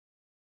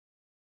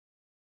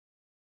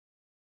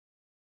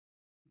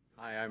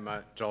Hi, I'm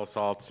Joel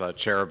Saltz,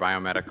 Chair of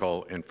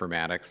Biomedical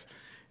Informatics,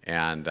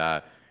 and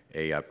a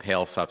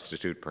pale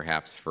substitute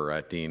perhaps for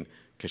Dean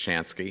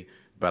Kaushansky.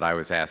 But I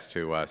was asked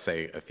to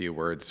say a few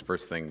words.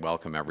 First thing,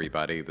 welcome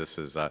everybody. This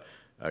is a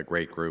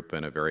great group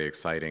and a very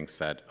exciting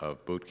set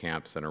of boot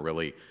camps and a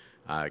really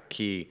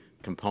key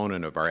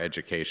component of our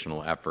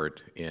educational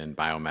effort in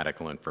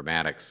biomedical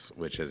informatics,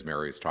 which, as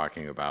Mary was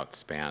talking about,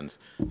 spans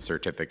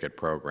certificate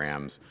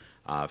programs,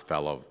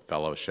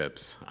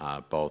 fellowships,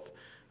 both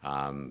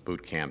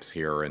boot camps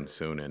here and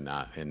soon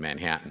in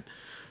Manhattan.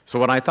 So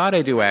what I thought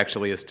I'd do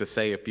actually is to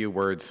say a few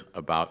words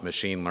about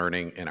machine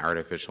learning and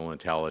artificial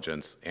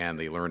intelligence and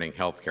the learning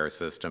healthcare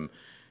system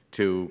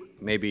to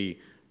maybe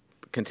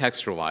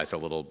contextualize a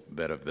little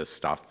bit of this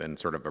stuff in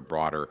sort of a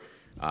broader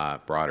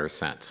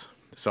sense.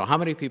 So how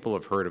many people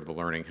have heard of the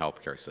learning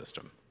healthcare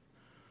system?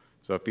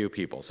 So a few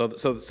people. So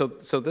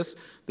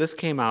this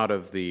came out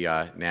of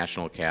the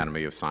National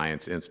Academy of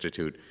Science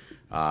Institute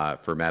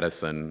for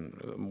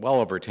Medicine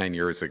well over 10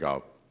 years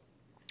ago.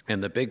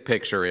 And the big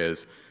picture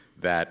is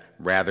that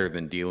rather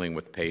than dealing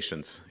with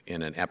patients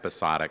in an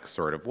episodic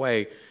sort of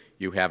way,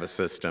 you have a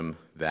system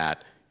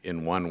that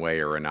in one way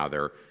or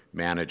another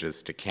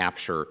manages to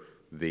capture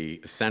the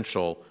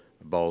essential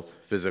both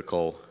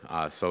physical,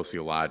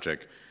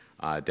 sociologic,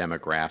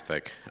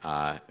 demographic,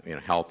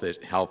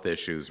 health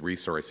issues,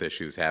 resource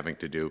issues having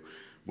to do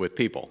with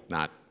people,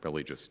 not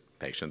really just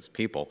patients,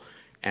 people,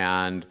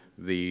 and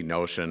the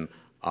notion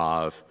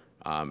of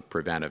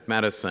preventive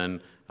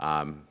medicine,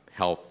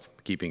 health,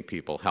 keeping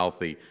people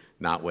healthy,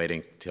 not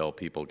waiting till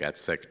people get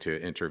sick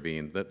to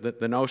intervene.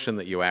 The notion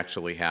that you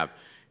actually have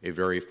a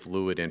very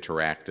fluid,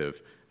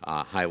 interactive,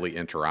 highly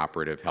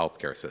interoperative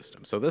healthcare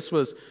system. So this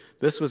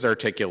was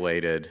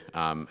articulated,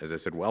 as I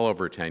said, well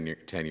over 10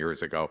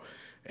 years ago.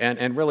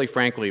 And really,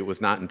 frankly, it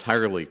was not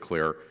entirely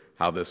clear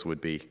how this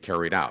would be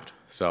carried out.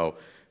 So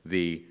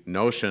the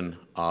notion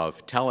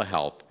of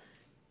telehealth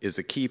is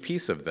a key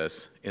piece of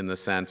this in the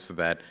sense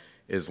that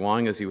as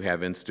long as you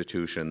have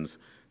institutions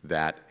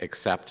that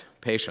accept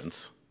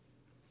patients,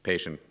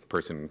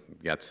 person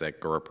gets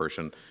sick or a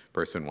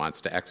person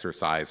wants to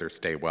exercise or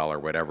stay well or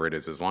whatever it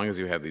is, as long as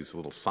you have these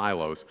little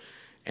silos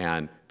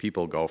and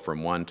people go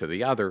from one to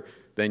the other,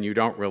 then you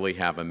don't really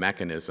have a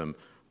mechanism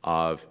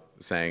of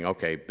saying,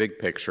 okay, big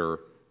picture,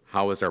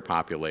 how is our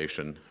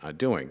population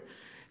doing?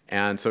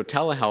 And so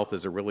telehealth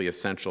is a really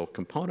essential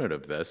component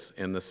of this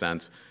in the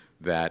sense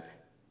that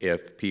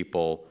if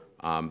people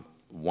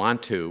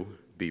want to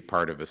be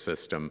part of a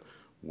system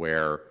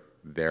where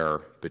their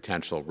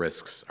potential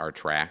risks are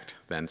tracked,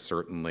 then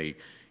certainly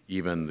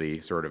even the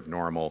sort of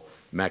normal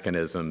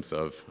mechanisms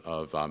of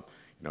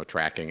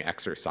tracking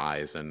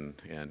exercise and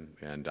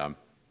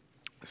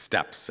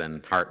steps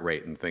and heart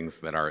rate and things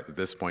that are at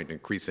this point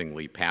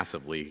increasingly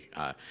passively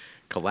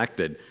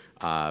collected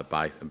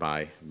by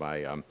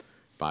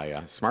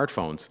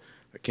smartphones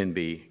can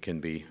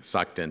be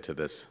sucked into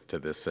this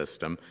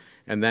system.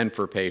 And then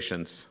for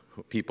patients,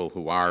 people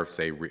who are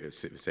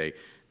say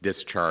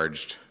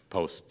discharged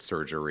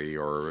post-surgery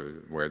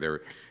or where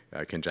they're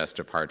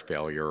congestive heart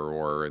failure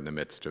or in the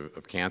midst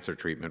of cancer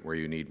treatment where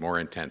you need more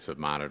intensive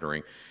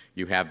monitoring,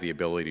 you have the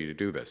ability to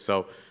do this.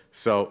 So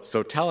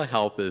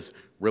telehealth is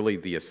really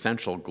the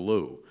essential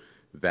glue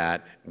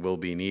that will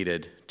be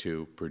needed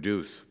to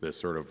produce this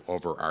sort of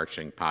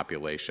overarching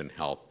population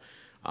health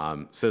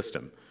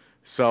system.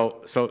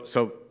 So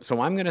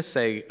I'm going to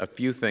say a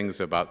few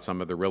things about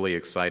some of the really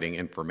exciting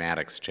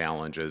informatics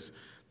challenges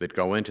that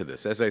go into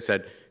this. As I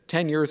said,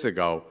 10 years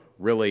ago,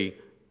 really,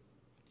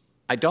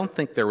 I don't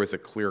think there was a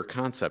clear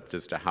concept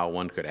as to how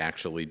one could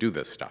actually do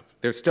this stuff.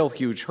 There's still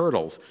huge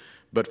hurdles,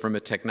 but from a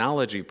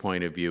technology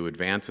point of view,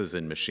 advances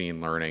in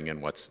machine learning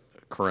and what's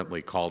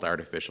currently called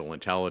artificial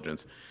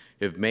intelligence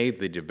have made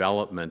the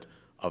development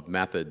of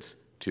methods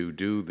to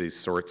do these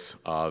sorts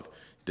of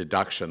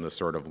deduction, the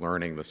sort of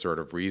learning, the sort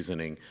of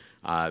reasoning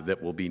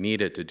that will be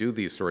needed to do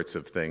these sorts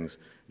of things,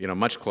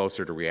 much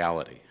closer to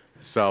reality.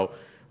 So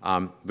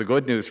the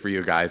good news for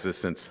you guys is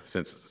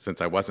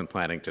since I wasn't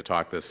planning to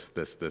talk this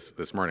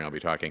morning, I'll be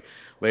talking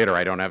later.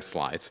 I don't have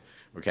slides,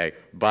 okay?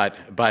 But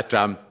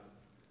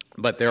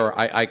there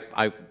are,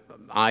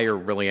 I or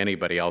really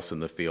anybody else in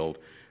the field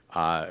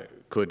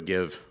could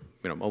give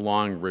a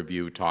long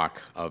review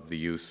talk of the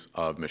use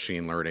of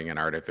machine learning and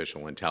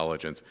artificial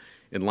intelligence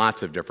in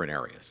lots of different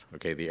areas.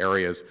 Okay, the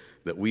areas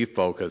that we've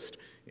focused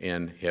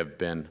in have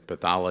been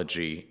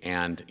pathology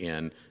and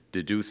in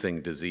deducing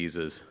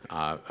diseases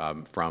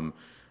from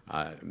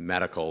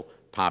medical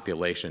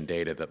population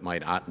data that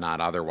might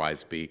not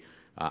otherwise be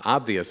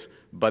obvious.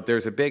 But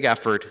there's a big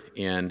effort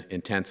in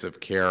intensive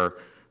care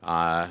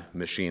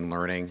machine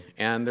learning,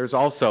 and there's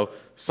also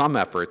some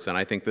efforts, and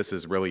I think this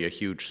is really a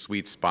huge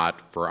sweet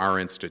spot for our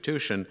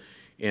institution,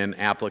 in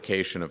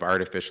application of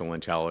artificial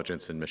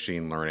intelligence and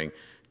machine learning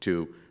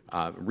to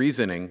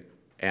reasoning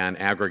and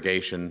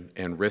aggregation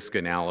and risk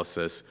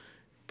analysis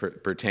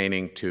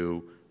pertaining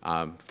to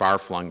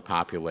far-flung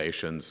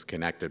populations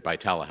connected by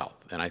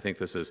telehealth. And I think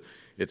this is,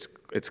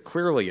 it's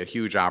clearly a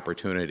huge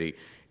opportunity,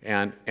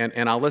 And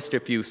I'll list a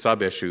few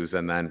sub-issues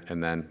and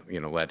then you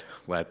know,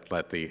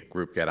 let the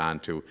group get on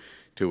to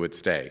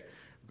its day.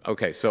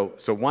 Okay, so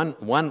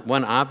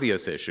one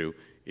obvious issue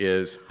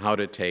is how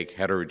to take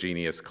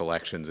heterogeneous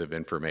collections of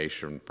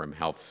information from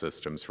health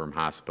systems, from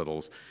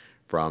hospitals,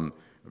 from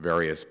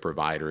various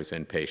providers,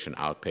 inpatient,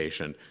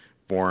 outpatient,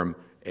 form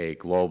a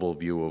global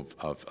view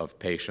of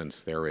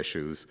patients, their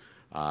issues,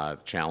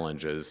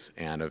 challenges,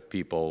 and of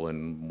people,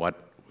 and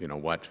what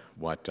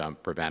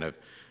preventive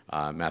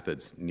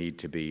methods need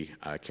to be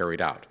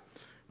carried out.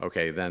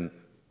 Okay, then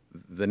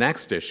the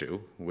next issue,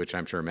 which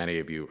I'm sure many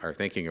of you are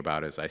thinking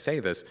about as I say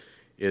this,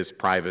 is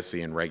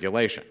privacy and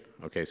regulation.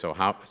 Okay, so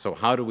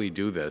how do we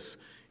do this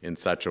in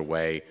such a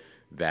way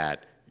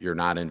that you're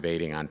not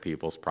invading on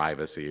people's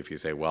privacy? If you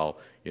say, well,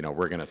 you know,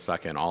 we're going to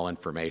suck in all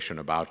information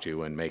about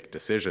you and make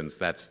decisions,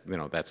 that's, you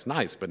know, that's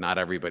nice, but not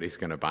everybody's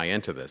going to buy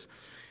into this.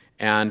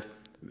 And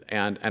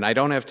I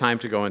don't have time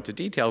to go into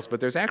details, but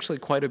there's actually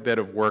quite a bit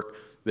of work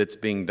that's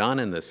being done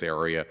in this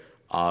area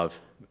of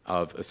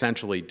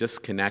essentially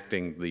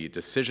disconnecting the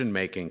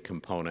decision-making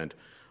component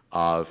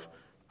of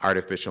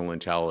artificial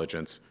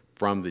intelligence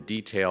from the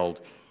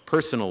detailed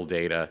personal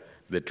data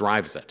that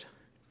drives it.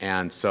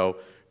 And so,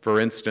 for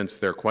instance,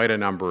 there are quite a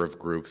number of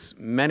groups,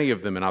 many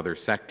of them in other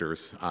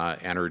sectors,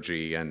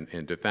 energy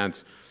and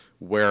defense,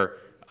 where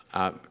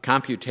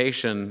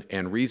computation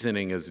and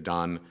reasoning is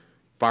done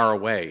far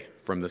away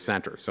from the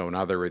center. So in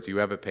other words, you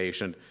have a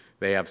patient,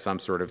 they have some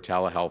sort of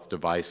telehealth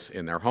device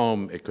in their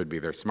home, it could be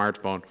their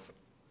smartphone.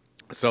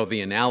 So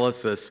the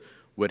analysis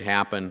would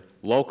happen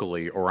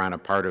locally or on a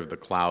part of the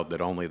cloud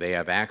that only they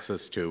have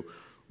access to,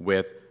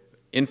 with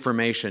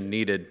information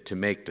needed to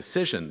make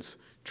decisions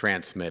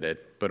transmitted,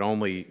 but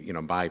only, you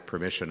know, by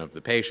permission of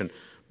the patient,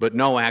 but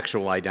no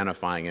actual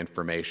identifying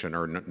information,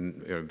 or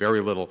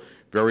very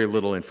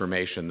little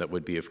information that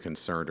would be of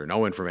concern, or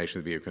no information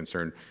that would be of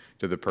concern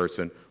to the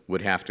person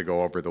would have to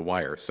go over the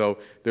wire. So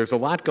there's a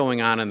lot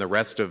going on in the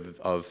rest of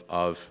the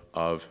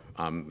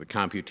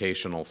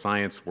computational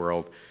science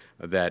world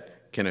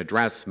that can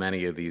address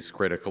many of these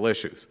critical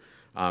issues.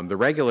 The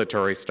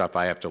regulatory stuff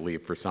I have to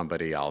leave for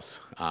somebody else,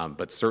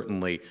 but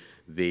certainly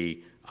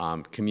the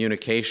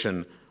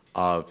communication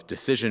of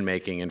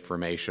decision-making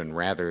information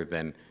rather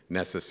than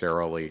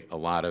necessarily a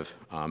lot of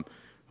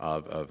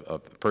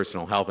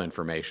personal health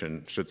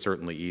information should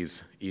certainly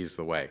ease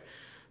the way.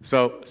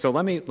 So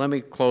let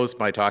me close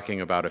by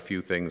talking about a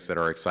few things that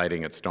are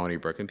exciting at Stony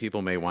Brook and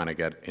people may want to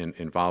get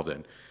involved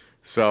in.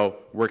 So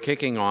we're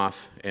kicking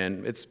off,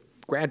 and it's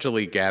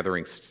gradually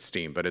gathering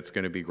steam, but it's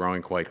going to be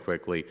growing quite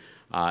quickly,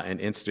 an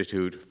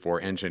Institute for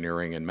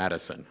Engineering and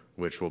Medicine,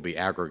 which will be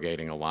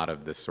aggregating a lot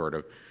of this sort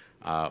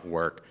of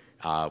work,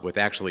 with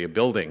actually a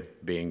building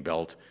being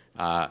built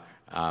out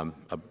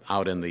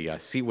in the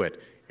Seawit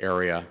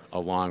area,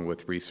 along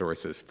with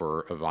resources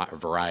for a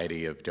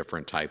variety of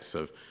different types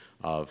of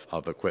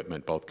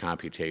equipment, both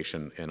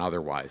computation and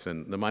otherwise.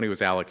 And the money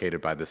was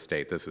allocated by the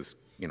state. This is,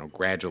 you know,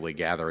 gradually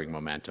gathering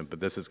momentum, but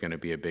this is going to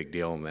be a big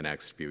deal in the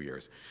next few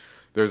years.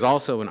 There's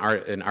also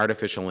an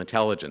Artificial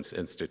Intelligence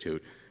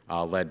Institute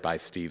led by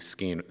Steve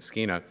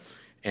Skina,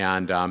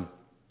 and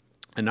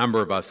a number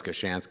of us, Ken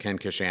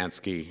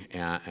Kaushansky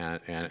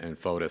and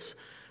Fotis,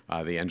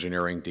 the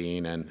engineering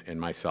dean, and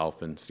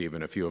myself and Steve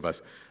and a few of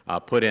us,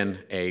 put in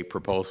a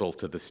proposal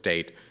to the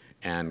state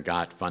and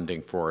got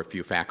funding for a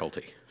few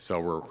faculty. So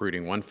we're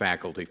recruiting one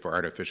faculty for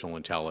artificial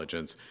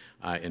intelligence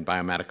in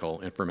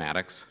biomedical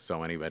informatics.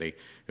 So anybody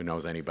who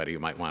knows anybody who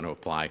might want to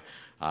apply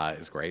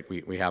is great.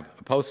 We have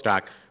a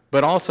postdoc,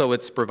 but also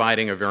it's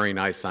providing a very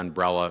nice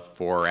umbrella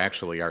for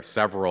actually our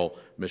several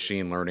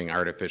machine learning,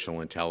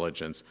 artificial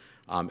intelligence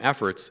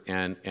efforts.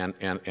 And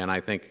I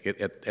think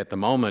at the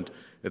moment,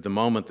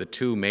 the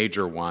two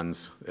major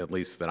ones, at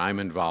least that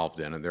I'm involved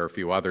in, and there are a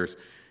few others,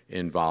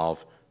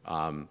 involve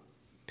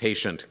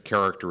patient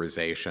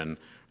characterization,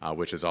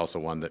 which is also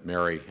one that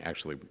Mary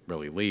actually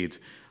really leads,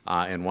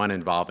 and one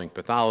involving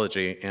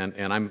pathology.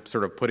 And I'm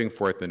sort of putting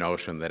forth the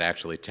notion that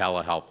actually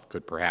telehealth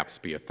could perhaps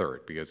be a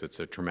third, because it's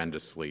a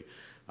tremendously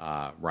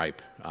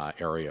ripe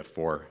area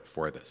for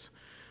this.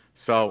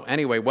 So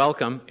anyway,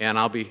 welcome, and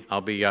I'll be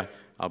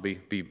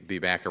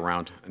back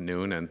around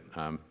noon,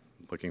 and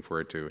looking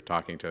forward to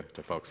talking to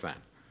folks then.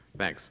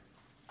 Thanks.